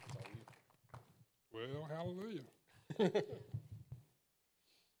Well, hallelujah.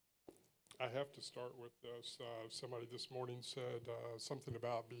 I have to start with this. Somebody this morning said something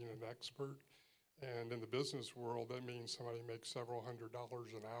about being an expert. And in the business world, that means somebody makes several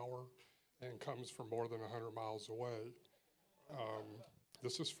 $100s an hour and comes from more than 100 miles away. Um,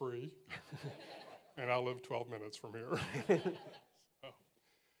 this is free, and I live 12 minutes from here. So,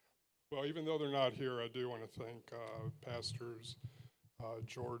 well, even though they're not here, I do want to thank Pastors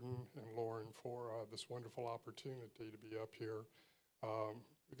Jordan and Lauren for this wonderful opportunity to be up here.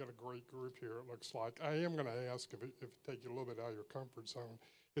 We've got a great group here, it looks like. I am going to ask if it take you a little bit out of your comfort zone.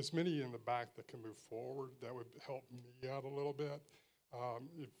 As many in the back that can move forward, that would help me out a little bit.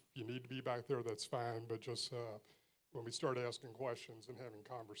 If you need to be back there, that's fine, but just when we start asking questions and having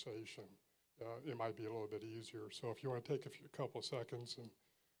conversation, it might be a little bit easier. So if you want to take a couple of seconds and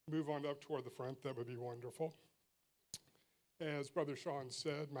move on up toward the front, that would be wonderful. As Brother Sean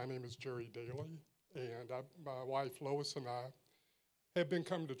said, my name is Jerry Daly, and my wife Lois and I have been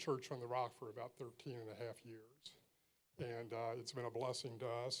coming to Church on the Rock for about 13 and a half years. And it's been a blessing to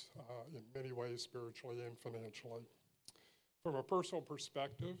us in many ways, spiritually and financially. From a personal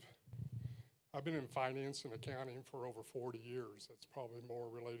perspective, I've been in finance and accounting for over 40 years. That's probably more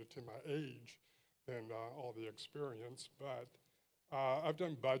related to my age than all the experience. But I've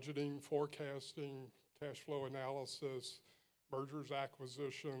done budgeting, forecasting, cash flow analysis, mergers,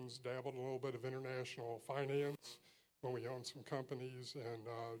 acquisitions, dabbled a little bit of international finance when we owned some companies in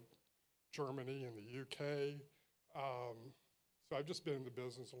Germany and the UK. So I've just been in the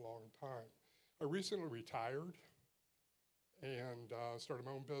business a long time. I recently retired and started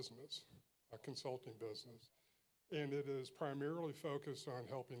my own business, a consulting business. And it is primarily focused on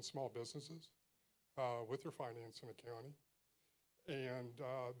helping small businesses with their finance and accounting. And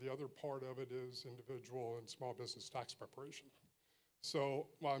the other part of it is individual and small business tax preparation. So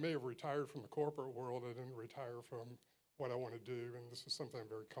while I may have retired from the corporate world, I didn't retire from what I want to do, and this is something I'm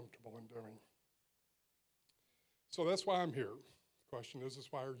very comfortable in doing. So that's why I'm here. The question is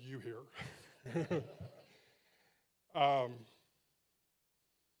why are you here?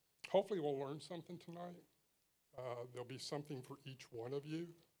 Hopefully we'll learn something tonight. There'll be something for each one of you.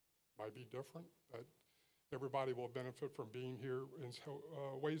 Might be different, but everybody will benefit from being here in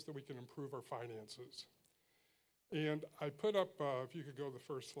ways that we can improve our finances. And I put up, if you could go to the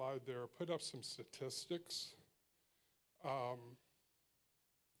first slide there, put up some statistics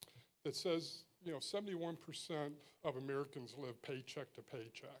that says, 71% of Americans live paycheck to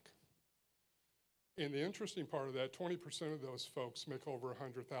paycheck. And the interesting part of that, 20% of those folks make over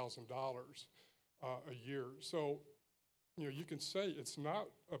 $100,000 a year. So, you can say it's not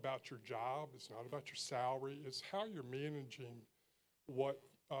about your job, it's not about your salary, it's how you're managing what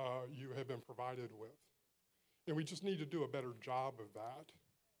you have been provided with. And we just need to do a better job of that.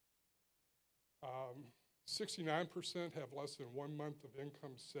 69% have less than 1 month of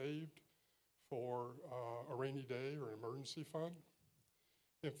income saved for a rainy day or an emergency fund.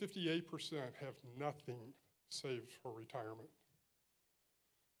 And 58% have nothing saved for retirement.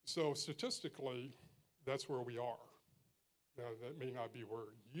 So statistically, that's where we are. Now, that may not be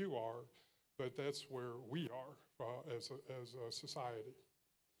where you are, but that's where we are as a society.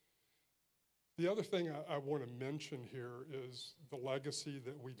 The other thing I want to mention here is the legacy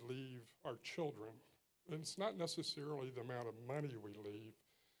that we leave our children. And it's not necessarily the amount of money we leave,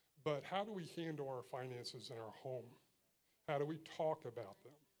 but how do we handle our finances in our home? How do we talk about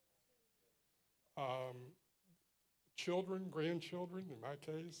them? Children, grandchildren, in my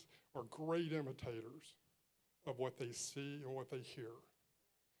case, are great imitators of what they see and what they hear.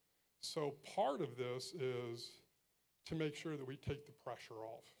 So part of this is to make sure that we take the pressure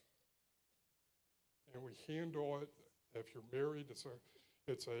off. And we handle it. If you're married,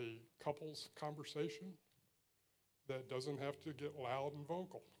 it's a couples conversation that doesn't have to get loud and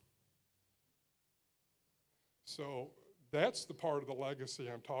vocal. So that's the part of the legacy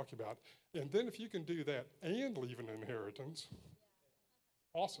I'm talking about. And then if you can do that and leave an inheritance,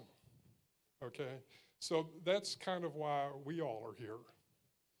 awesome. Okay? So that's kind of why we all are here.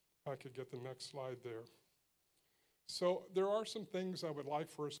 If I could get the next slide there. So there are some things I would like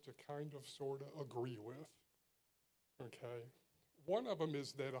for us to kind of sort of agree with. Okay? One of them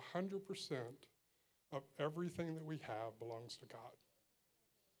is that 100% of everything that we have belongs to God.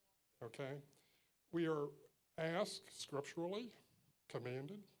 Okay? We are asked scripturally,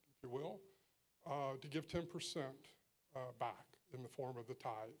 commanded, if you will, to give 10% back in the form of the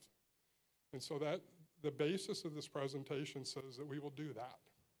tithe. And so that the basis of this presentation says that we will do that.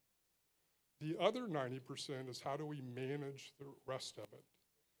 The other 90% is how do we manage the rest of it,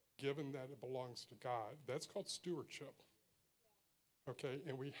 given that it belongs to God. That's called stewardship. okay?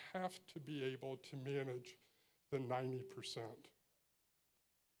 And we have to be able to manage the 90%.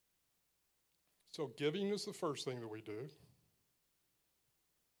 So giving is the first thing that we do.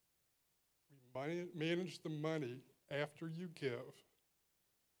 We manage the money after you give.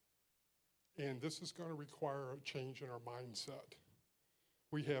 And this is going to require a change in our mindset.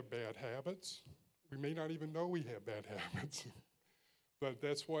 We have bad habits. We may not even know we have bad habits. But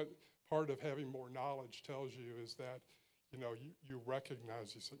that's what part of having more knowledge tells you, is that, you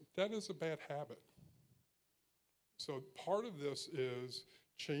recognize these things. That is a bad habit. So part of this is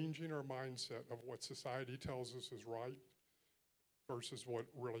changing our mindset of what society tells us is right versus what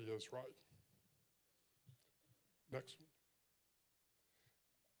really is right. Next one.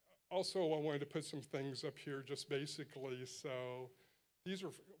 Also, I wanted to put some things up here just basically, so these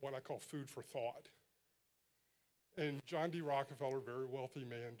are what I call food for thought. And John D. Rockefeller, very wealthy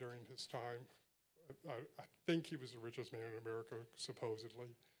man during his time, I think he was the richest man in America, supposedly.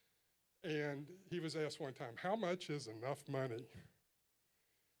 And he was asked one time, how much is enough money?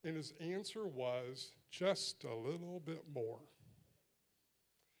 And his answer was, just a little bit more.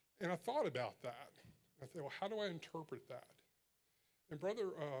 And I thought about that. I thought, well, how do I interpret that? And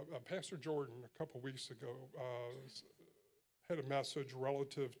Pastor Jordan, a couple weeks ago, had a message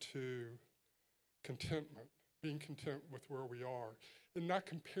relative to contentment, being content with where we are, and not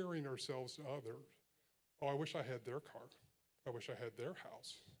comparing ourselves to others. Oh, I wish I had their car. I wish I had their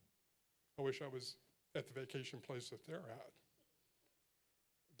house. I wish I was at the vacation place that they're at.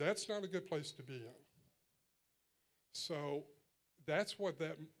 That's not a good place to be in. So that's what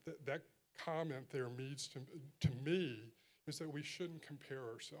that comment there means to me, is that we shouldn't compare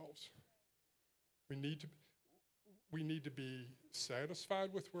ourselves. We need to be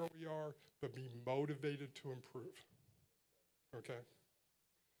satisfied with where we are, but be motivated to improve. Okay?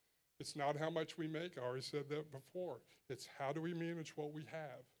 It's not how much we make. I already said that before. It's how do we manage what we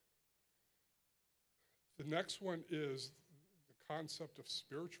have. The next one is the concept of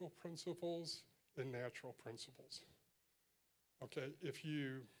spiritual principles and natural principles. Okay,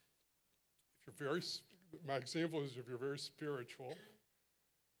 my example is if you're very spiritual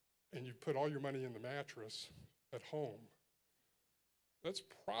and you put all your money in the mattress at home, that's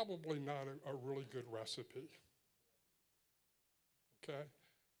probably not a really good recipe. Okay?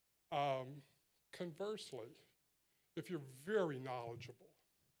 Conversely, if you're very knowledgeable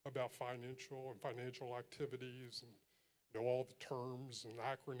about financial activities and know all the terms and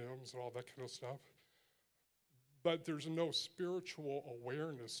acronyms and all that kind of stuff, but there's no spiritual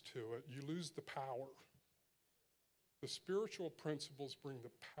awareness to it, you lose the power. The spiritual principles bring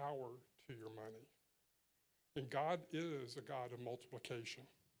the power to your money. And God is a God of multiplication.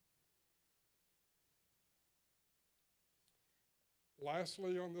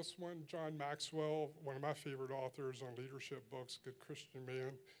 Lastly on this one, John Maxwell, one of my favorite authors on leadership books, good Christian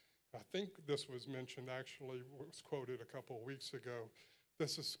man. I think this was mentioned, actually, was quoted a couple of weeks ago. The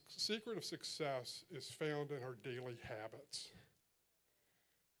secret of success is found in our daily habits.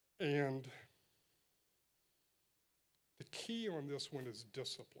 And the key on this one is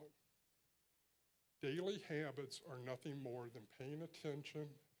discipline. Daily habits are nothing more than paying attention,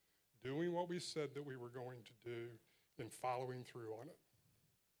 doing what we said that we were going to do, and following through on it.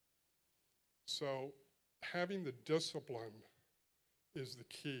 So having the discipline is the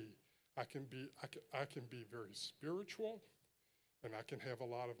key. I can be very spiritual, and I can have a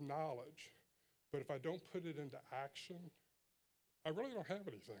lot of knowledge, but if I don't put it into action, I really don't have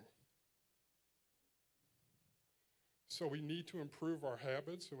anything. So we need to improve our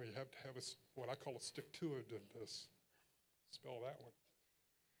habits, and we have to have what I call a stick-to-itiveness. Spell that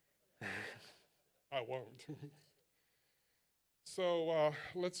one. I won't. So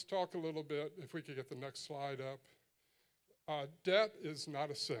let's talk a little bit, if we could get the next slide up. Debt is not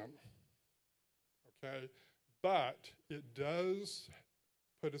a sin, okay? But it does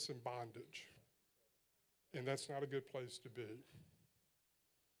put us in bondage, and that's not a good place to be.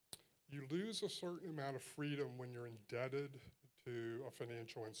 You lose a certain amount of freedom when you're indebted to a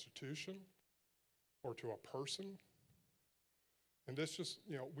financial institution or to a person. And that's just,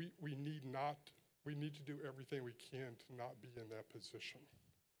 we need to do everything we can to not be in that position.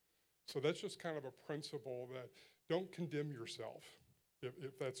 So that's just kind of a principle that don't condemn yourself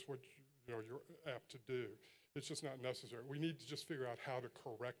if that's what you're apt to do. It's just not necessary. We need to just figure out how to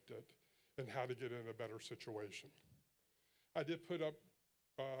correct it and how to get in a better situation. I did put up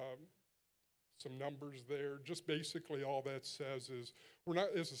some numbers there. Just basically all that says is we're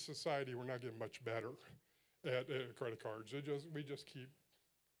not, as a society, we're not getting much better at credit cards. We just keep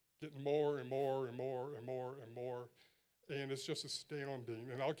getting more and more and more and more and more, and it's just astounding.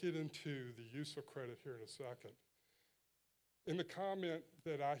 And I'll get into the use of credit here in a second. And the comment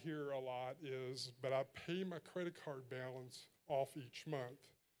that I hear a lot is, but I pay my credit card balance off each month.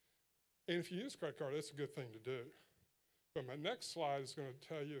 And if you use a credit card, that's a good thing to do. But my next slide is going to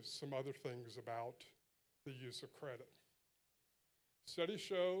tell you some other things about the use of credit. Studies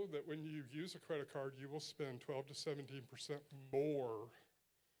show that when you use a credit card, you will spend 12 to 17% more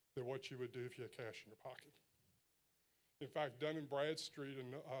than what you would do if you had cash in your pocket. In fact, Dun & Bradstreet,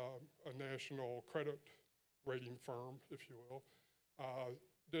 a national credit rating firm, if you will,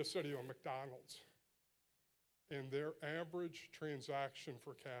 did a study on McDonald's. And their average transaction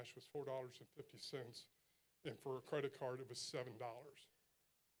for cash was $4.50, and for a credit card, it was $7.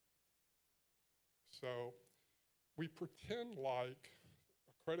 So we pretend like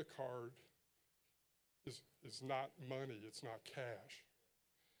a credit card is not money, it's not cash.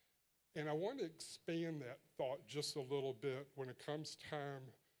 And I want to expand that thought just a little bit when it comes time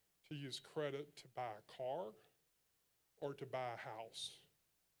to use credit to buy a car or to buy a house.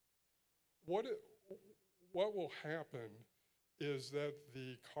 What will happen is that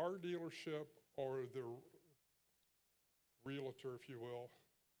the car dealership or the realtor, if you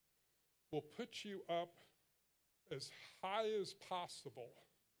will put you up as high as possible.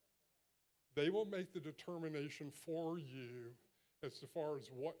 They will make the determination for you as far as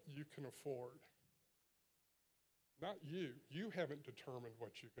what you can afford. Not you. You haven't determined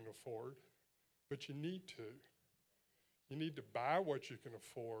what you can afford, but you need to. You need to buy what you can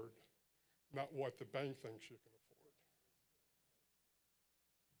afford, not what the bank thinks you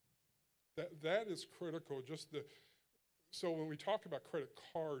can afford. That is critical. So when we talk about credit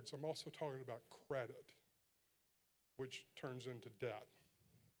cards, I'm also talking about credit, which turns into debt.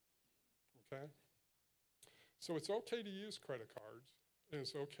 Okay? So it's okay to use credit cards, and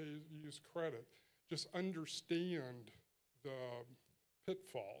it's okay to use credit. Just understand the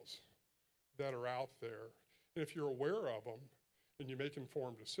pitfalls that are out there. And if you're aware of them and you make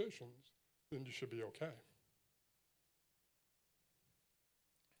informed decisions, then you should be okay.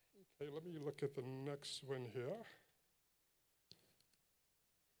 Okay, let me look at the next one here.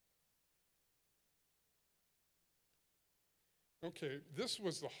 Okay, this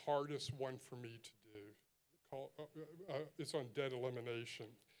was the hardest one for me to do. It's on debt elimination.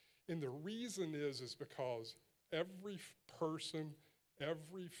 And the reason is because every person,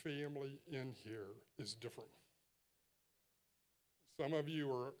 every family in here is different. Some of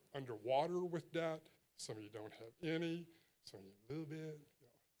you are underwater with debt. Some of you don't have any. Some of you a little bit.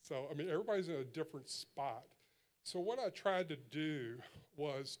 So, everybody's in a different spot. So what I tried to do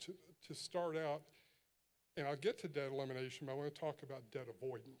was to start out, and I'll get to debt elimination, but I want to talk about debt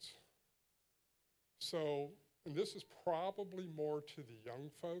avoidance. So, and this is probably more to the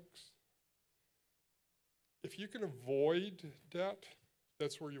young folks. If you can avoid debt,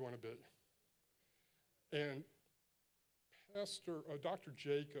 that's where you want to be. And Dr.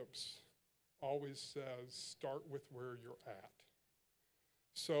 Jacobs always says, start with where you're at.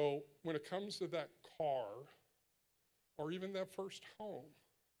 So when it comes to that car, or even that first home,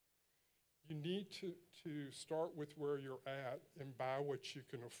 you need to start with where you're at and buy what you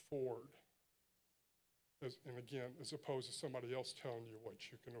can afford. And again, as opposed to somebody else telling you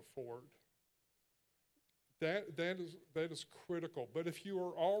what you can afford. That is critical. But if you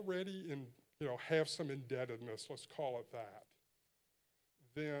are already have some indebtedness, let's call it that,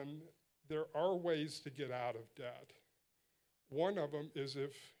 then there are ways to get out of debt. One of them is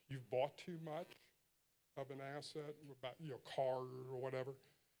if you've bought too much of an asset, about car or whatever,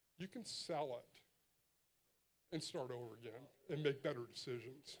 you can sell it and start over again and make better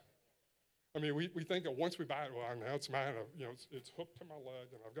decisions. We think that once we buy it, well, now it's mine. It's hooked to my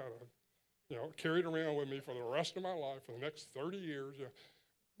leg, and I've got to, carry it around with me for the rest of my life for the next 30 years.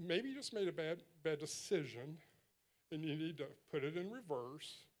 Maybe you just made a bad decision, and you need to put it in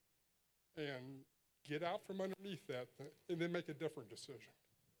reverse and get out from underneath that, and then make a different decision.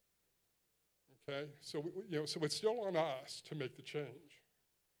 Okay, so so it's still on us to make the change.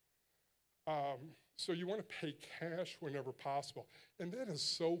 So you want to pay cash whenever possible, and that is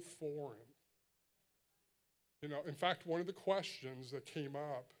so foreign. In fact, one of the questions that came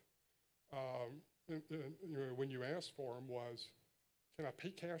up when you asked for them was, can I pay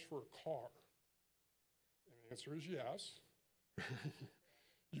cash for a car? And the answer is yes.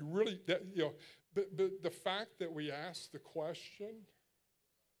 You really, but the fact that we asked the question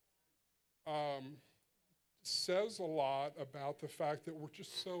says a lot about the fact that we're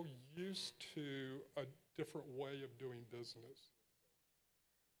just so used to a different way of doing business.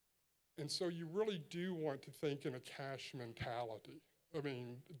 And so you really do want to think in a cash mentality.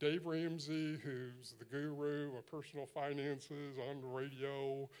 Dave Ramsey, who's the guru of personal finances on the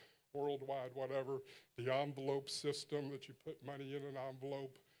radio worldwide, whatever, the envelope system that you put money in an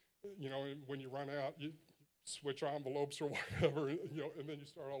envelope, and when you run out, you switch envelopes or whatever, and then you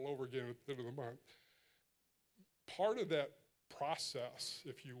start all over again at the end of the month. Part of that process,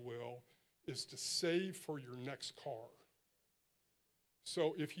 if you will, is to save for your next car.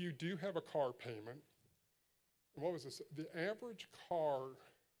 So if you do have a car payment, what was this? The average car,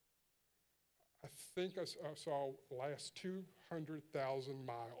 I think I saw last 200,000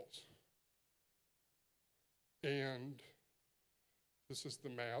 miles. And this is the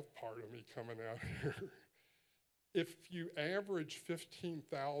math part of me coming out here. If you average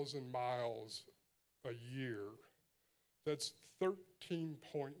 15,000 miles a year, that's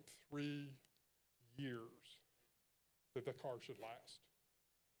 13.3 years that the car should last.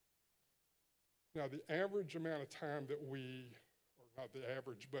 Now, the average amount of time that we, or not the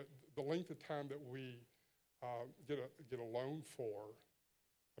average, but the length of time that we get a loan for,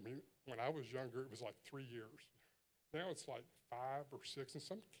 I mean, when I was younger, it was like 3 years. Now it's like 5 or 6, in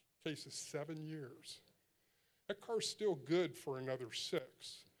some cases 7 years. That car's still good for another 6.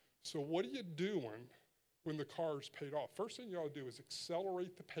 So what are you doing when the car's paid off? First thing you ought to do is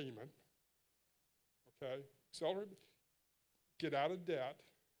accelerate the payment, okay? Get out of debt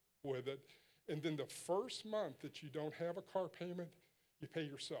with it, and then the first month that you don't have a car payment, you pay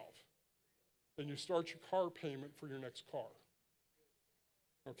yourself. And you start your car payment for your next car,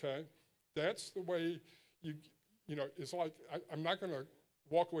 okay? That's the way it's like, I'm not going to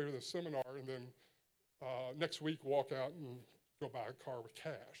walk away with a seminar and then next week walk out and go buy a car with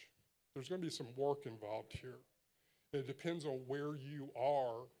cash. There's going to be some work involved here. It depends on where you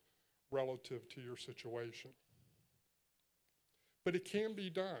are relative to your situation. But it can be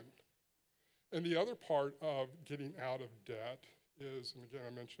done. And the other part of getting out of debt is, and again,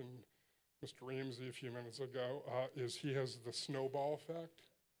 I mentioned Mr. Ramsey a few minutes ago, is he has the snowball effect.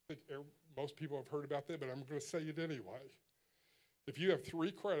 I think most people have heard about that, but I'm going to say it anyway. If you have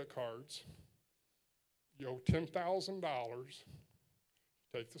 3 credit cards, you owe $10,000,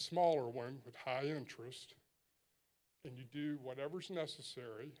 take the smaller one with high interest, and you do whatever's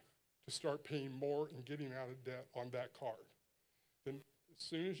necessary to start paying more and getting out of debt on that card. Then as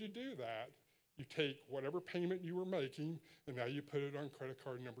soon as you do that, you take whatever payment you were making, and now you put it on credit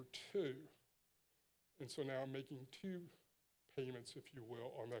card number 2. And so now I'm making 2 payments, if you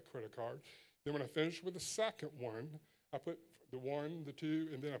will, on that credit card. Then when I finish with the second one, I put the 1, the 2,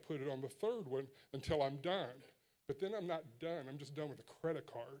 and then I put it on the third one until I'm done. But then I'm not done. I'm just done with the credit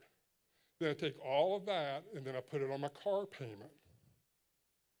card. Then I take all of that, and then I put it on my car payment.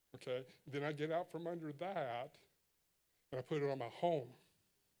 Okay? Then I get out from under that, and I put it on my home.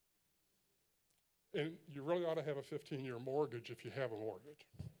 And you really ought to have a 15-year mortgage if you have a mortgage.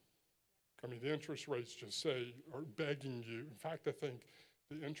 I mean, the interest rates just are begging you. In fact, I think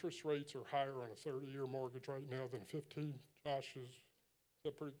the interest rates are higher on a 30-year mortgage right now than a 15. Josh, is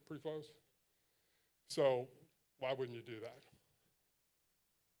that pretty close? So why wouldn't you do that?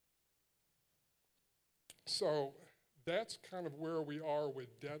 So that's kind of where we are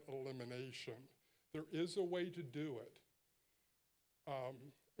with debt elimination. There is a way to do it.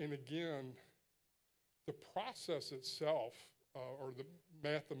 And again, the process itself, or the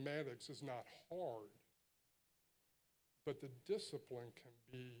mathematics, is not hard, but the discipline can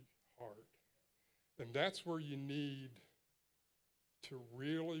be hard. And that's where you need to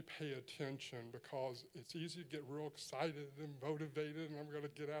really pay attention, because it's easy to get real excited and motivated, and I'm going to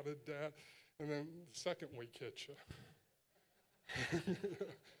get out of debt, and then the second week hits you.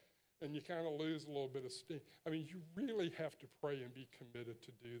 And you kind of lose a little bit of steam. I mean, you really have to pray and be committed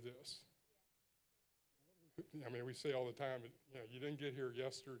to do this. I mean, we say all the time, you didn't get here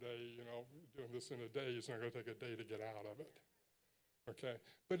yesterday, doing this in a day. It's not going to take a day to get out of it. Okay?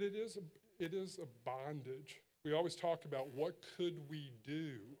 But it is a bondage. We always talk about what could we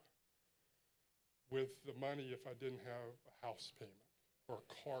do with the money if I didn't have a house payment or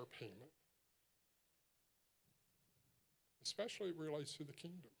a car payment. Especially it relates to the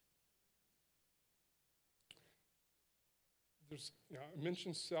kingdom. I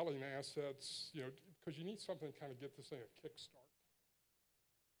mentioned selling assets, because you need something to kind of get this thing a kickstart.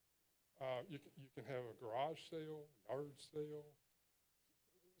 You can have a garage sale, yard sale,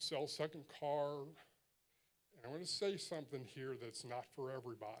 sell a second car. And I want to say something here that's not for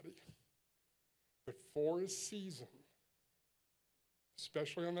everybody. But for a season,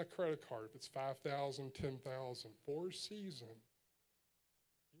 especially on that credit card, if it's $5,000, $10,000, for a season,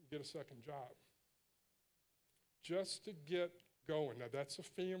 you can get a second job. Just to get going. Now, that's a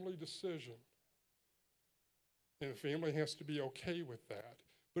family decision. And the family has to be okay with that.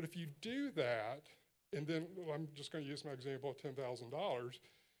 But if you do that, and then I'm just going to use my example of $10,000,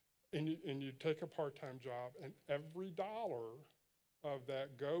 and you take a part-time job, and every dollar of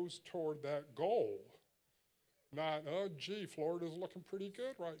that goes toward that goal. Not, oh, gee, Florida's looking pretty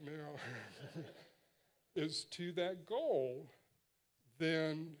good right now, is to that goal.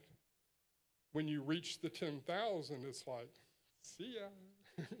 Then when you reach the 10,000, it's like, see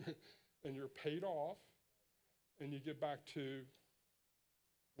ya, and you're paid off, and you get back to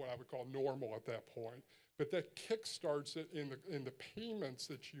what I would call normal at that point. But that kickstarts it in the payments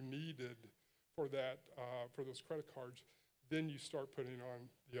that you needed for that for those credit cards. Then you start putting on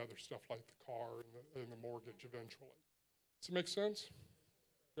the other stuff like the car and the mortgage eventually. Does it make sense?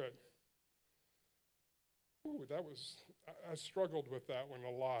 Good. Ooh, I struggled with that one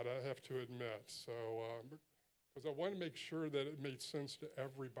a lot, I have to admit. So, because I want to make sure that it made sense to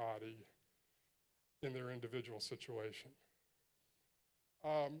everybody in their individual situation.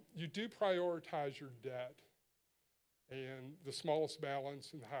 You do prioritize your debt and the smallest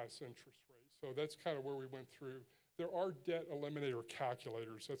balance and the highest interest rate. So that's kind of where we went through. There are debt eliminator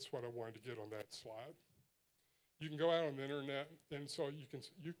calculators. That's what I wanted to get on that slide. You can go out on the internet, and so you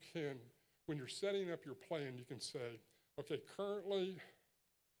can, when you're setting up your plan, you can say, okay, currently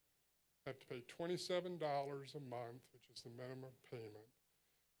I have to pay $27 a month, which is the minimum payment,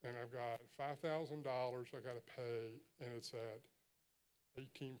 and I've got $5,000 I got to pay, and it's at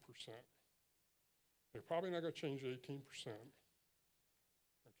 18%. You're probably not going to change 18%.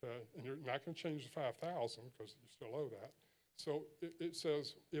 Okay, and you're not going to change the 5,000 because you still owe that. So it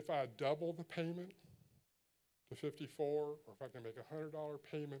says if I double the payment to 54, or if I can make a $100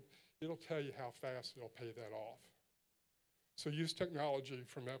 payment, it'll tell you how fast it'll pay that off. So use technology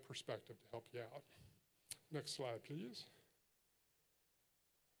from that perspective to help you out. Next slide, please.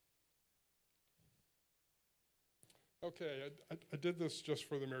 Okay, I did this just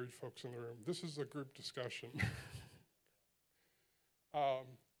for the married folks in the room. This is a group discussion.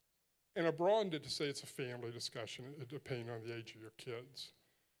 And I broadened it to say it's a family discussion, depending on the age of your kids.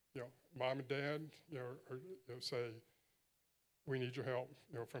 You know, mom and dad, say, we need your help,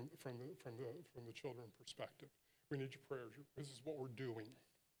 from the children perspective. We need your prayers. This is what we're doing.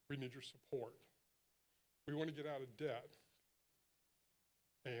 We need your support. We want to get out of debt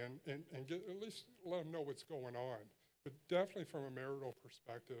and get, at least let them know what's going on. But definitely from a marital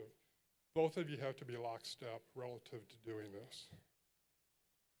perspective, both of you have to be lockstep relative to doing this.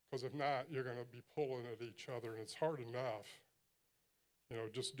 Because if not, you're going to be pulling at each other, and it's hard enough,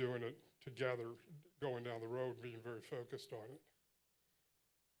 just doing it together, going down the road, being very focused on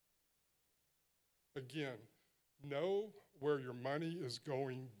it. Again, know where your money is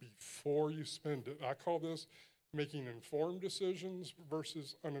going before you spend it. I call this making informed decisions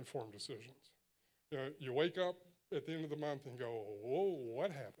versus uninformed decisions. You wake up at the end of the month and go, whoa,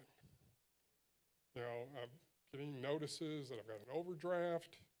 what happened? I'm getting notices that I've got an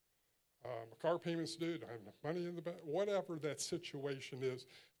overdraft. My car payment's due, I have enough money in the bank, whatever that situation is,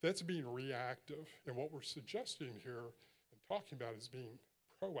 that's being reactive. And what we're suggesting here and talking about is being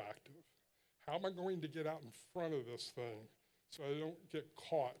proactive. How am I going to get out in front of this thing so I don't get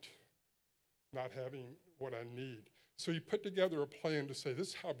caught not having what I need? So you put together a plan to say, this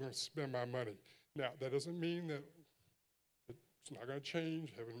is how I'm going to spend my money. Now, that doesn't mean that it's not going to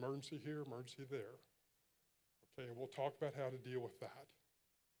change, have an emergency here, emergency there. Okay, and we'll talk about how to deal with that.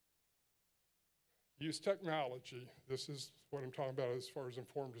 Use technology. This is what I'm talking about as far as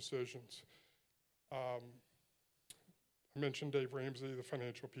informed decisions. I mentioned Dave Ramsey, the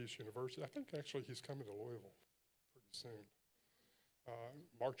Financial Peace University. I think actually he's coming to Louisville pretty soon,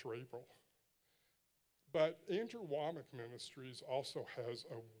 March or April. But Andrew Womack Ministries also has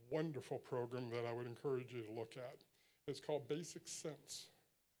a wonderful program that I would encourage you to look at. It's called Basic Sense,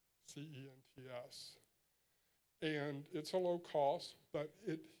 C-E-N-T-S. And it's a low cost, but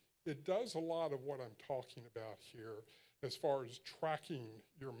it does a lot of what I'm talking about here as far as tracking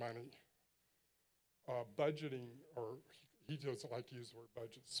your money, budgeting, or he doesn't like to use the word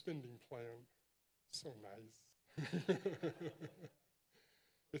budget, spending plan. So nice.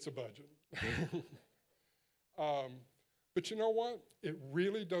 It's a budget. But you know what? It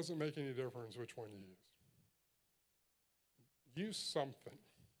really doesn't make any difference which one you use. Use something.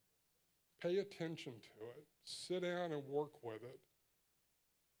 Pay attention to it. Sit down and work with it.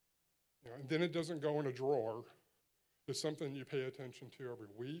 And then it doesn't go in a drawer. It's something you pay attention to every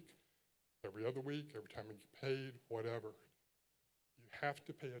week, every other week, every time you get paid, whatever. You have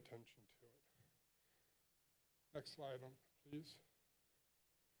to pay attention to it. Next slide, please.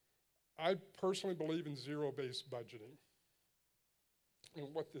 I personally believe in zero-based budgeting.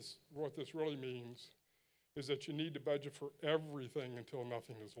 And what this really means is that you need to budget for everything until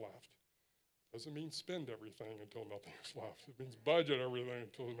nothing is left. Doesn't mean spend everything until nothing is left. It means budget everything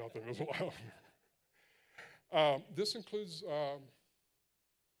until nothing is left. This includes what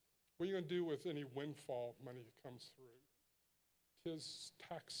are you going to do with any windfall money that comes through? 'Tis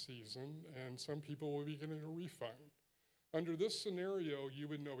tax season, and some people will be getting a refund. Under this scenario, you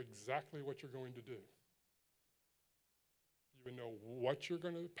would know exactly what you're going to do. You would know what you're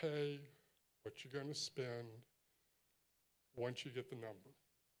going to pay, what you're going to spend once you get the number.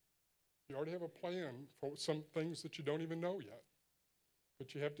 You already have a plan for some things that you don't even know yet.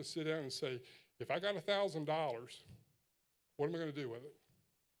 But you have to sit down and say, if I got $1,000, what am I going to do with it?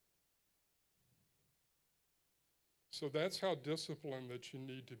 So that's how disciplined that you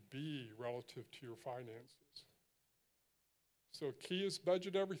need to be relative to your finances. So key is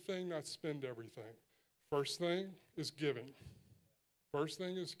budget everything, not spend everything. First thing is giving. First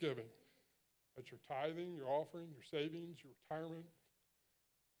thing is giving. That's your tithing, your offering, your savings, your retirement,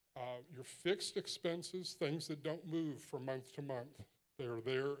 your fixed expenses, things that don't move from month to month. They're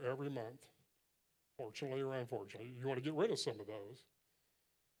there every month, fortunately or unfortunately. You want to get rid of some of those.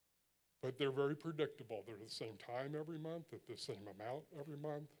 But they're very predictable. They're at the same time every month, at the same amount every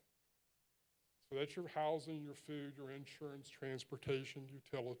month. So that's your housing, your food, your insurance, transportation,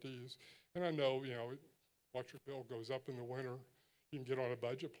 utilities. And I know, electric bill goes up in the winter. You can get on a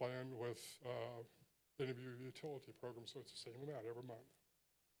budget plan with any of your utility programs, so it's the same amount every month.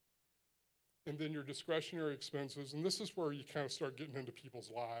 And then your discretionary expenses, and this is where you kind of start getting into people's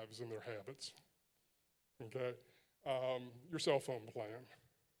lives and their habits. Okay? Your cell phone plan.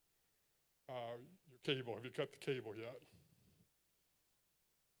 Your cable, have you cut the cable yet?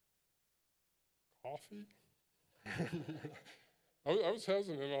 Coffee? I was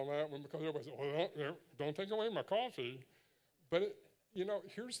hesitant on that one because everybody said, well, don't take away my coffee. But,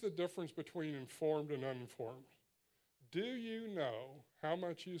 here's the difference between informed and uninformed. Do you know how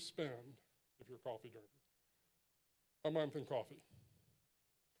much you spend, if you're a coffee drinker, a month in coffee?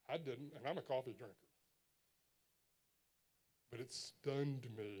 I didn't, and I'm a coffee drinker. But it stunned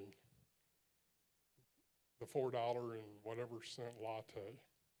me. The $4 and whatever cent latte.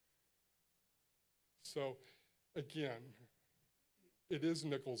 So, again, it is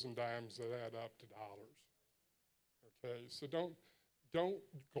nickels and dimes that add up to dollars. Okay, so don't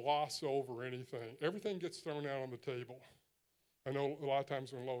gloss over anything. Everything gets thrown out on the table. I know a lot of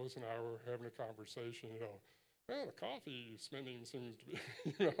times when Lois and I were having a conversation, well, the coffee spending seems to be,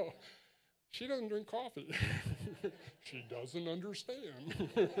 she doesn't drink coffee. She doesn't understand.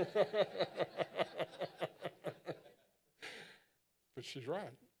 But she's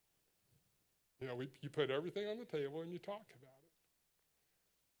right. You put everything on the table and you talk about it.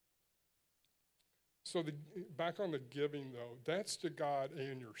 So back on the giving, though, that's to God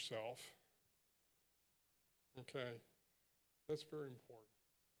and yourself. Okay? That's very important.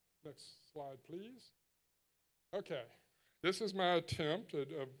 Next slide, please. Okay. This is my attempt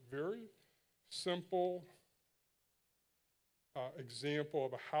at a very simple example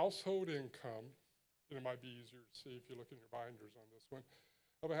of a household income. And it might be easier to see if you look in your binders on this one.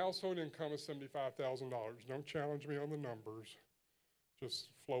 Of a household income of $75,000. Don't challenge me on the numbers. Just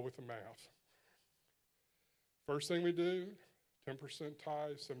flow with the math. First thing we do, 10%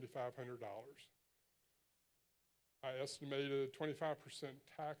 tithe, $7,500. I estimated 25%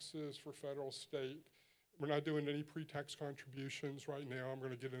 taxes for federal, state. We're not doing any pre-tax contributions right now. I'm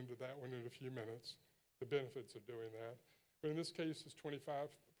going to get into that one in a few minutes, the benefits of doing that. But in this case, it's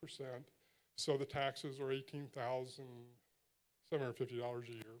 25%. So the taxes are $18,750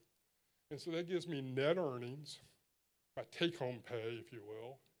 a year. And so that gives me net earnings, my take-home pay, if you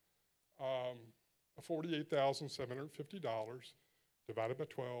will, $48,750 divided by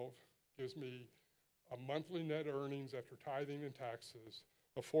 12 gives me a monthly net earnings after tithing and taxes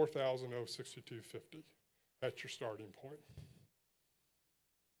of $4,062.50. That's your starting point.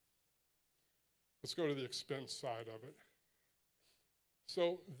 Let's go to the expense side of it.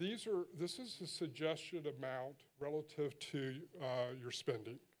 So this is a suggested amount relative to your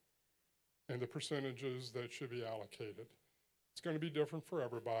spending and the percentages that should be allocated. It's going to be different for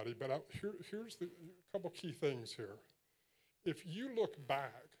everybody, but here's a couple key things here. If you look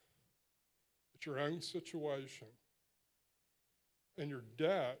back at your own situation and your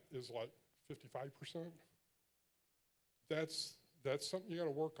debt is like 55%, that's something you got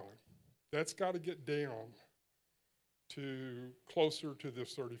to work on. That's got to get down to closer to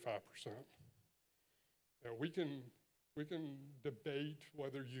this 35%. Now, we can debate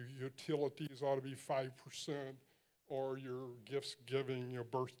whether your utilities ought to be 5% or your gifts giving,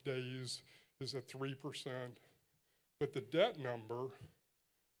 birthdays is at 3%. But the debt number,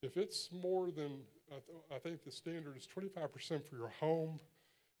 if it's more than, I think the standard is 25% for your home,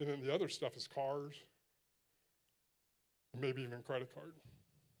 And then the other stuff is cars, and maybe even credit card.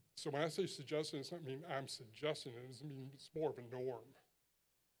 So when I say suggesting, it doesn't mean I'm suggesting it. It means it's more of a norm.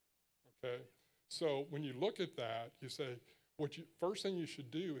 Okay? So when you look at that, you say, first thing you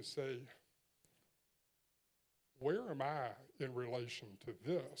should do is say, where am I in relation to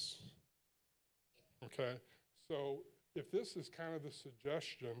this? Okay? So if this is kind of the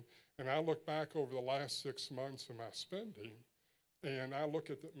suggestion, and I look back over the last 6 months of my spending, and I look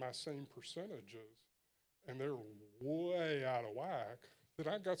at my same percentages, and they're way out of whack,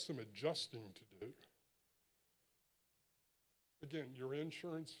 then I've got some adjusting to do. Again, your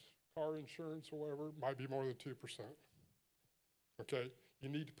insurance, car insurance or whatever, might be more than 2%. Okay? You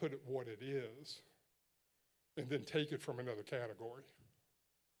need to put it what it is, and then take it from another category.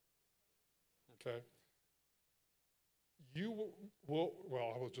 Okay? I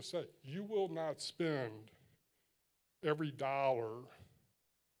will just say, you will not spend every dollar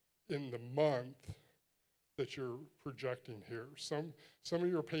in the month that you're projecting here. Some of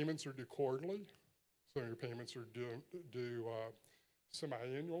your payments are due quarterly. Some of your payments are due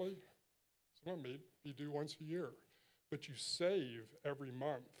semi-annually. Some of them may be due once a year. But you save every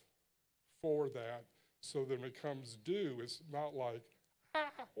month for that, so that when it comes due, it's not like,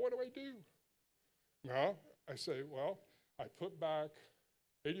 what do I do? No, I say, well, I put back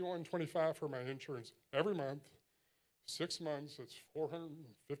 $81.25 for my insurance every month. 6 months, it's $450,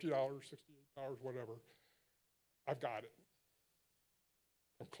 $68, whatever. I've got it.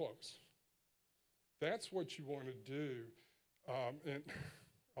 I'm close. That's what you want to do. And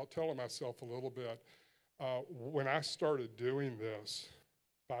I'll tell myself a little bit. When I started doing this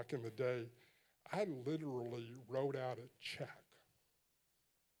back in the day, I literally wrote out a check.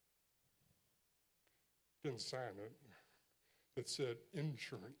 Didn't sign it. That said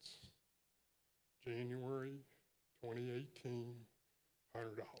insurance, January 2018, $100.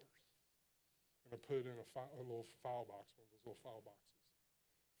 And I put it in a little file box, one of those little file boxes.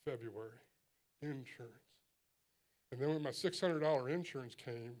 February, insurance. And then when my $600 insurance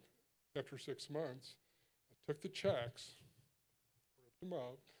came after 6 months, I took the checks, ripped them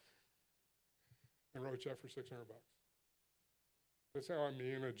up, and wrote a check for $600. That's how I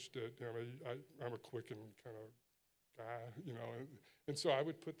managed it. I'm a Quicken kind of guy, and so I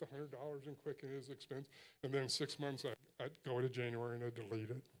would put the $100 in Quicken as expense, and then 6 months I'd go to January and I'd delete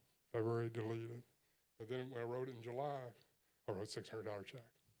it, February delete it, but then when I wrote it in July, I wrote a $600 check,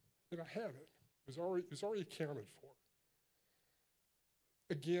 and I had it. It was already accounted for.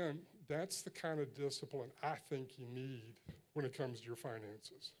 Again, that's the kind of discipline I think you need when it comes to your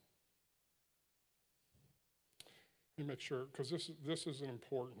finances. Let me make sure, because this is an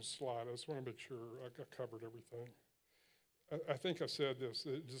important slide. I just want to make sure I covered everything. I think I said this.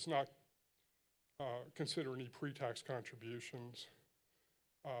 It does not consider any pre-tax contributions.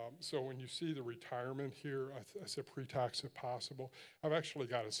 So when you see the retirement here, I said pre-tax if possible. I've actually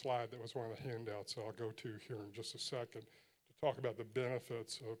got a slide that was one of the handouts that I'll go to here in just a second to talk about the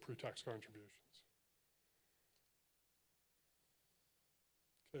benefits of pre-tax contributions.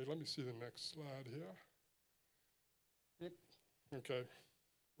 Okay, let me see the next slide here. Yep. Okay,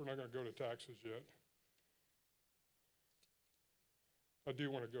 we're not going to go to taxes yet. I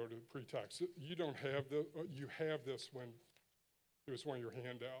do want to go to pre-tax. You don't have you have this when it was one of your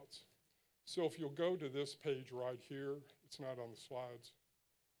handouts. So if you'll go to this page right here, it's not on the slides.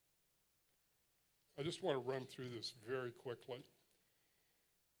 I just want to run through this very quickly.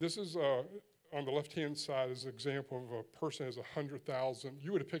 This is on the left-hand side is an example of a person who has 100,000.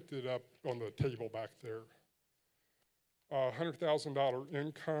 You would have picked it up on the table back there. $100,000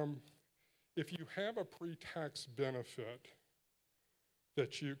 income. If you have a pre-tax benefit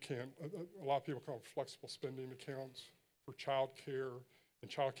that you can, a lot of people call them flexible spending accounts for child care,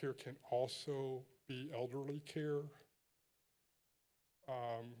 and child care can also be elderly care,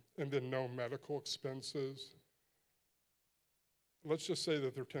 and then no medical expenses. Let's just say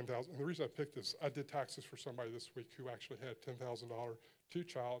that they're $10,000. The reason I picked this, I did taxes for somebody this week who actually had $10,000 to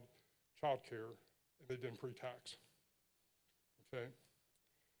child care, and they didn't pre-tax. Okay?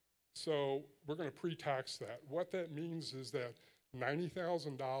 So we're going to pre-tax that. What that means is that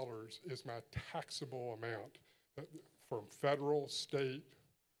 $90,000 is my taxable amount from federal, state,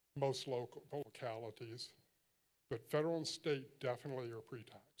 most local localities, but federal and state definitely are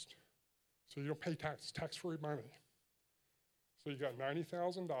pre-taxed. So you don't pay tax-free money. So you got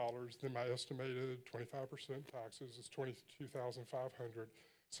 $90,000, then my estimated 25% taxes is $22,500.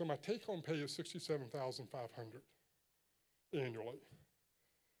 So my take-home pay is $67,500 annually.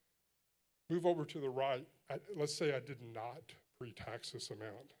 Move over to the right. Let's say I did not pre-tax this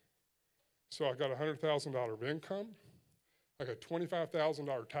amount. So I got $100,000 of income. I got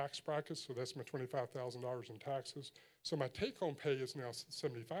 $25,000 tax bracket, so that's my $25,000 in taxes. So my take-home pay is now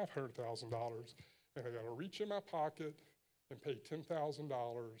 $7,500,000, and I got to reach in my pocket and pay $10,000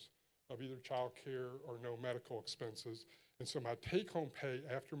 of either child care or no medical expenses. And so my take-home pay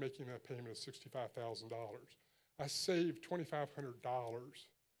after making that payment is $65,000. I saved $2,500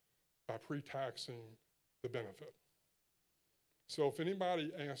 by pre-taxing the benefit. So if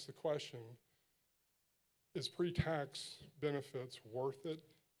anybody asks the question, is pre-tax benefits worth it?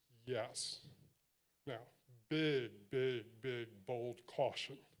 Yes. Now, big, bold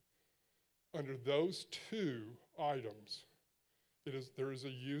caution. Under those two items, there is a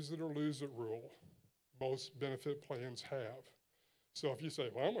use it or lose it rule most benefit plans have. So if you say,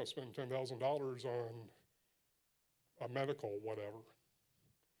 well, I'm going to spend $10,000 on a medical whatever,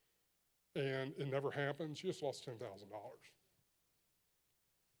 and it never happens, you just lost $10,000.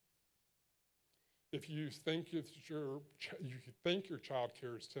 If you think your child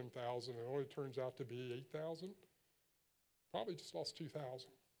care is $10,000 and it only turns out to be $8,000, probably just lost $2,000.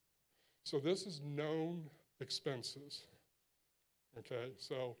 So this is known expenses. Okay,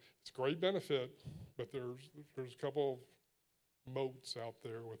 so it's a great benefit, but there's a couple of moats out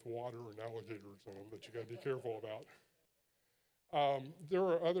there with water and alligators in them that you got to be careful about. There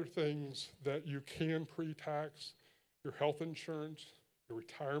are other things that you can pre-tax: your health insurance, your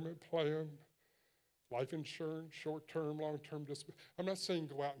retirement plan, life insurance, short-term, long-term disability. I'm not saying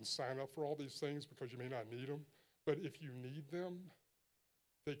go out and sign up for all these things because you may not need them, but if you need them,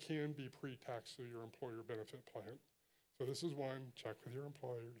 they can be pre-taxed through your employer benefit plan. So this is one, check with your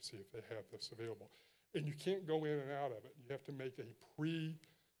employer to see if they have this available. And you can't go in and out of it. You have to make a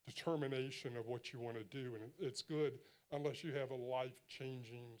predetermination of what you want to do, and it's good unless you have a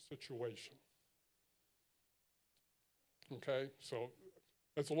life-changing situation. Okay, so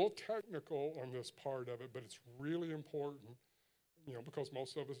it's a little technical on this part of it, but it's really important, because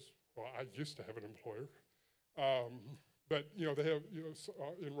most of us, well, I used to have an employer, but they have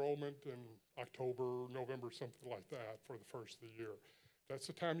enrollment in October, November, something like that for the first of the year. That's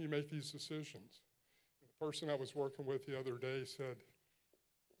the time you make these decisions. The person I was working with the other day said,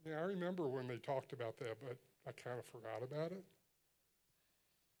 yeah, I remember when they talked about that, but I kind of forgot about it.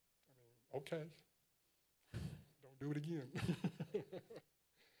 I mean, okay, don't do it again.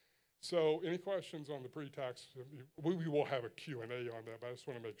 So any questions on the pre-tax? We will have a Q&A on that, but I just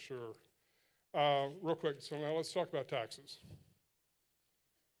want to make sure. Real quick, so now let's talk about taxes.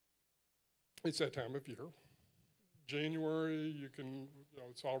 It's that time of year. January, you can,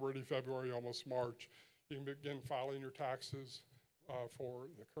 it's already February, almost March. You can begin filing your taxes for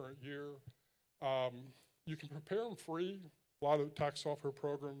the current year. You can prepare them free. A lot of tax software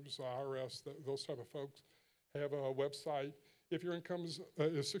programs, IRS, those type of folks have a website. If your income is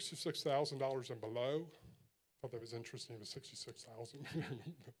 $66,000 and below, I thought that was interesting, it was $66,000.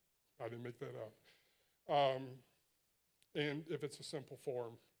 I didn't make that up. And if it's a simple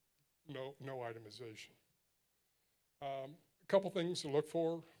form, no itemization. A couple things to look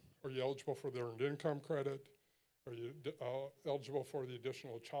for. Are you eligible for the earned income credit? Are you eligible for the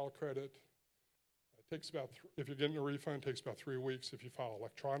additional child credit? It takes about, if you're getting a refund, it takes about 3 weeks if you file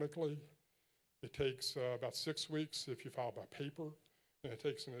electronically. It takes about 6 weeks if you file by paper. And it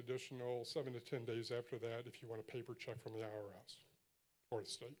takes an additional 7 to 10 days after that if you want a paper check from the IRS or the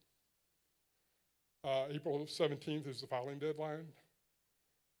state. April 17th is the filing deadline.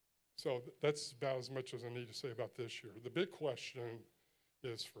 So that's about as much as I need to say about this year. The big question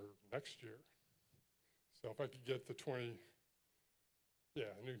is for next year. So if I could get the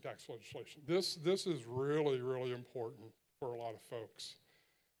new tax legislation. This is really, really important for a lot of folks.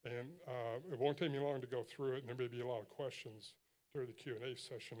 And it won't take me long to go through it, and there may be a lot of questions during the Q&A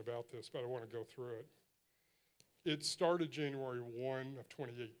session about this, but I want to go through it. It started January 1 of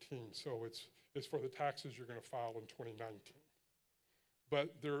 2018, so it's for the taxes you're going to file in 2019.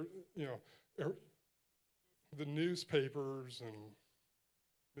 But the newspapers and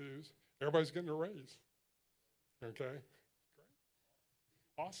news, everybody's getting a raise. Okay, great,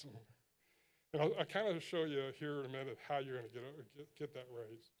 awesome. And I'll kind of show you here in a minute how you're going to get that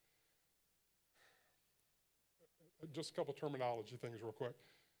raise. Just a couple terminology things real quick.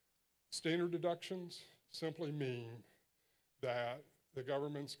 Standard deductions simply mean that the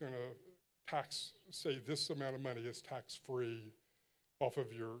government's going to say this amount of money is tax-free off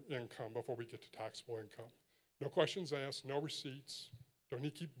of your income before we get to taxable income. No questions asked, no receipts, don't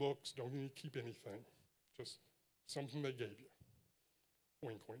need to keep books, don't need to keep anything. Just something they gave you.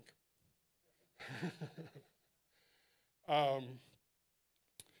 Wink, wink.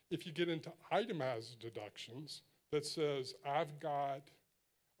 If you get into itemized deductions, that says I've got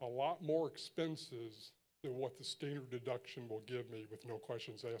a lot more expenses than what the standard deduction will give me with no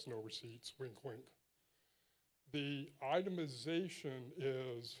questions asked, no receipts, wink, wink. The itemization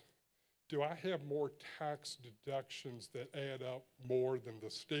is, do I have more tax deductions that add up more than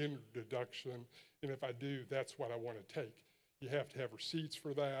the standard deduction? And if I do, that's what I want to take. You have to have receipts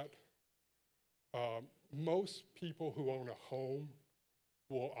for that. Most people who own a home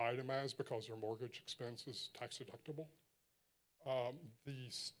will itemize because their mortgage expense is tax deductible. The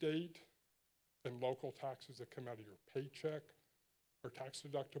state and local taxes that come out of your paycheck are tax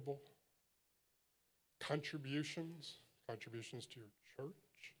deductible. Contributions to your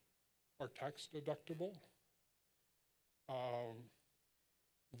church are tax deductible.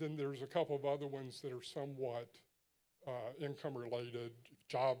 Then there's a couple of other ones that are somewhat income related,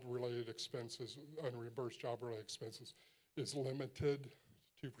 job related expenses, unreimbursed job related expenses is limited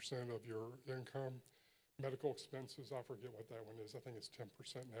to 2% of your income. Medical expenses, I forget what that one is. I think it's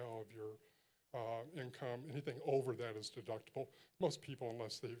 10% now of your income. Anything over that is deductible. Most people,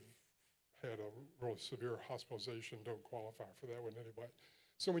 unless they've had a really severe hospitalization, don't qualify for that one anyway.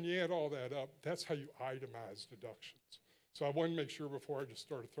 So when you add all that up, that's how you itemize deductions. So I wanted to make sure before I just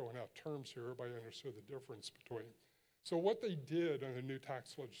started throwing out terms here, everybody understood the difference between. So what they did on the new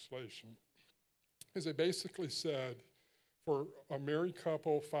tax legislation is they basically said for a married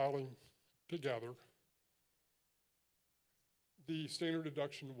couple filing together, the standard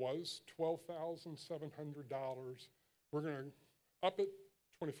deduction was $12,700. We're going to up it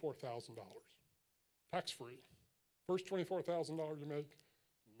 $24,000, tax-free. First $24,000 you make,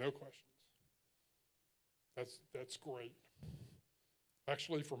 no questions. That's great.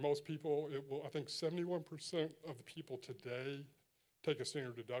 Actually, for most people, it will. I think 71% of the people today take a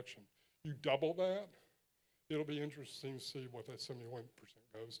standard deduction. You double that, it'll be interesting to see what that 71%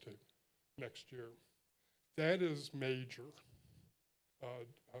 goes to next year. That is major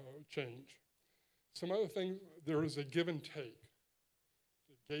change. Some other things, there is a give and take.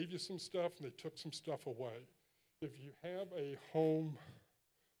 They gave you some stuff and they took some stuff away. If you have a home,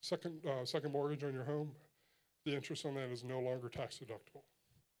 second mortgage on your home, the interest on that is no longer tax deductible.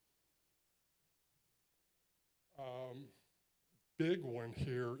 Big one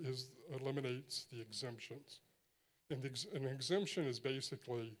here is eliminates the exemptions. And an exemption is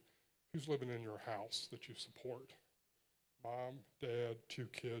basically who's living in your house that you support. Mom, dad, 2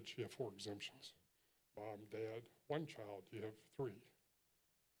 kids, you have 4 exemptions. Mom, dad, 1 child, you have 3.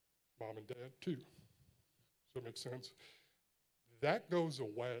 Mom and dad, 2. Does that make sense? That goes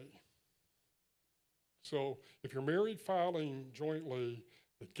away. So if you're married filing jointly,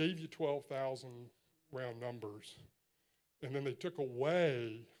 they gave you 12,000 round numbers, and then they took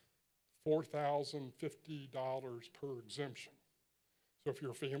away $4,050 per exemption. So if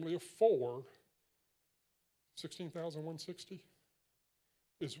you're a family of 4, $16,160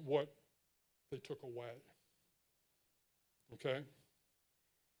 is what they took away. Okay?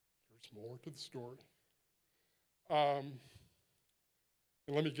 There's more to the story. And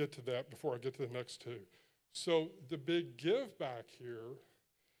let me get to that before I get to the next 2. So the big give back here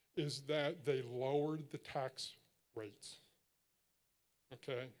is that they lowered the tax rates.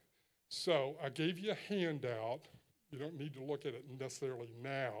 Okay? So I gave you a handout. You don't need to look at it necessarily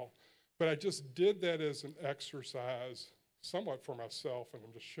now, but I just did that as an exercise, somewhat for myself, and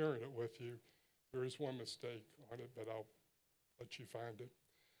I'm just sharing it with you. There is one mistake on it, but I'll let you find it.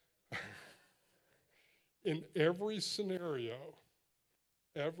 In every scenario,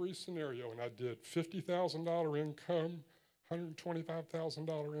 and I did $50,000 income,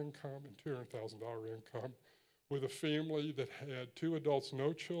 $125,000 income, and $200,000 income with a family that had 2 adults,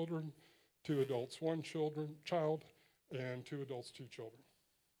 no children, 2 adults, 1 child, and 2 adults, 2 children.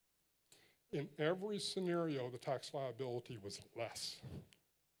 In every scenario, the tax liability was less.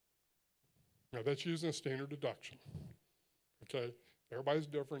 Now that's using a standard deduction, okay? Everybody's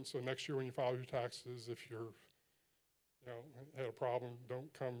different, so next year when you file your taxes, if you're, had a problem,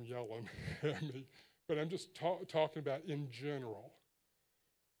 don't come yelling at me. But I'm just talking about in general.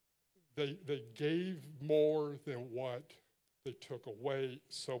 They gave more than what they took away,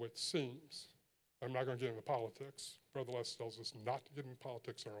 so it seems. I'm not going to get into politics. Brother Les tells us not to get into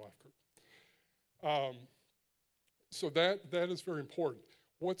politics in our life group. So that is very important.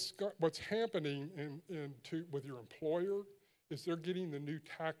 What's happening with your employer is they're getting the new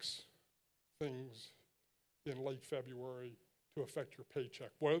tax things in late February to affect your paycheck.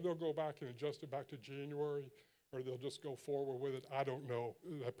 Whether they'll go back and adjust it back to January or they'll just go forward with it, I don't know.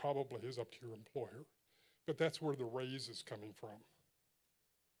 That probably is up to your employer. But that's where the raise is coming from.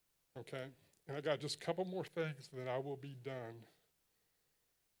 Okay? And I got just a couple more things, then I will be done.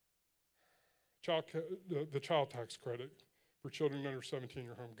 The child tax credit. for children under 17 in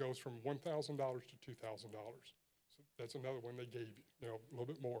your home goes from $1,000 to $2,000. So that's another one they gave you, a little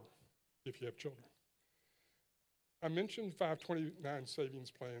bit more if you have children. I mentioned 529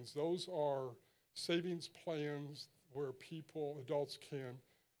 savings plans. Those are savings plans where adults can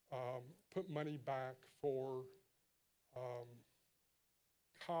put money back for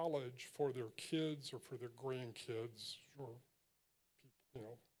college for their kids or for their grandkids or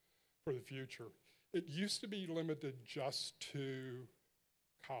for the future. It used to be limited just to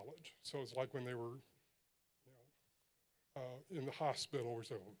college. So it's like when they were in the hospital, we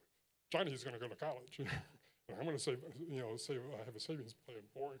said, well, Johnny's going to go to college. I'm going to save, I have a savings plan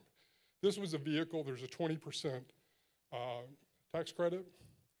for him. This was a vehicle. There's a 20% tax credit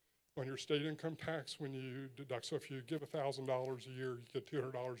on your state income tax when you deduct. So if you give $1,000 a year, you get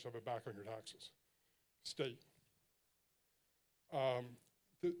 $200 of it back on your taxes. State.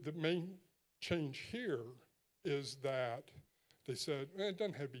 The main change here is that they said, it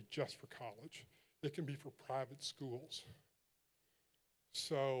doesn't have to be just for college. It can be for private schools.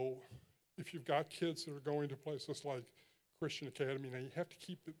 So if you've got kids that are going to places like Christian Academy, now you have to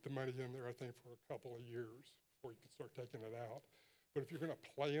keep the money in there, I think, for a couple of years before you can start taking it out. But if you're going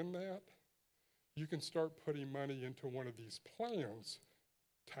to plan that, you can start putting money into one of these plans,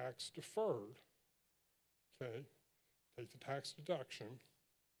 tax deferred, okay? Take the tax deduction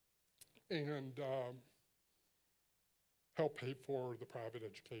and help pay for the private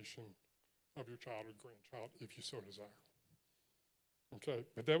education of your child or grandchild if you so desire. Okay,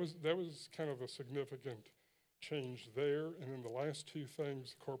 but that was kind of a significant change there. And then the last two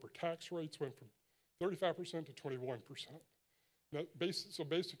things, the corporate tax rates went from 35% to 21%. Now, so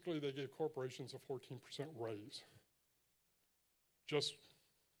basically, they gave corporations a 14% raise. Just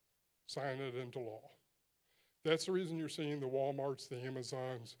sign it into law. That's the reason you're seeing the Walmarts, the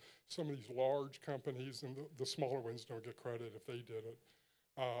Amazons, some of these large companies, and the smaller ones don't get credit if they did it.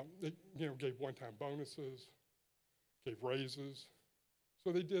 They gave one-time bonuses, gave raises.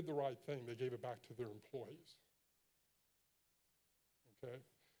 So they did the right thing. They gave it back to their employees. Okay?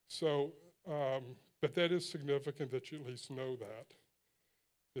 So, but that is significant that you at least know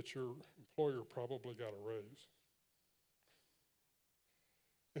that your employer probably got a raise.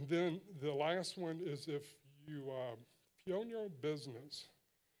 And then the last one is if you own your own business,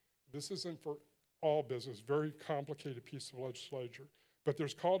 this isn't for all business, very complicated piece of legislature, but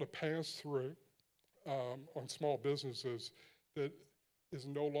there's called a pass-through on small businesses that is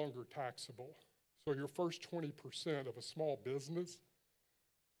no longer taxable. So your first 20% of a small business,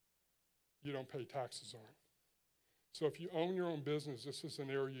 you don't pay taxes on. So if you own your own business, this is an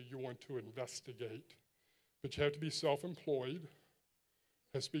area you want to investigate. But you have to be self-employed,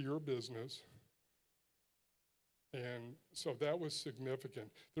 has to be your business. And so that was significant.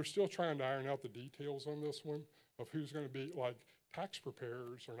 They're still trying to iron out the details on this one of who's going to be, like, tax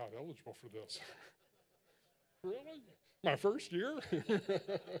preparers are not eligible for this. Really? My first year?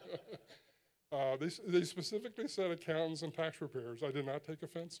 They specifically said accountants and tax preparers. I did not take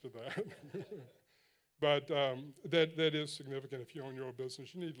offense to that. But that is significant. If you own your own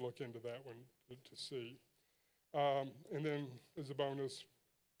business, you need to look into that one to see. And then as a bonus,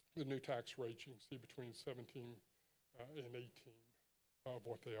 the new tax rates, you can see between 17 and 18 of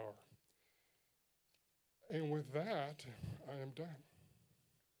what they are. And with that, I am done.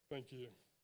 Thank you.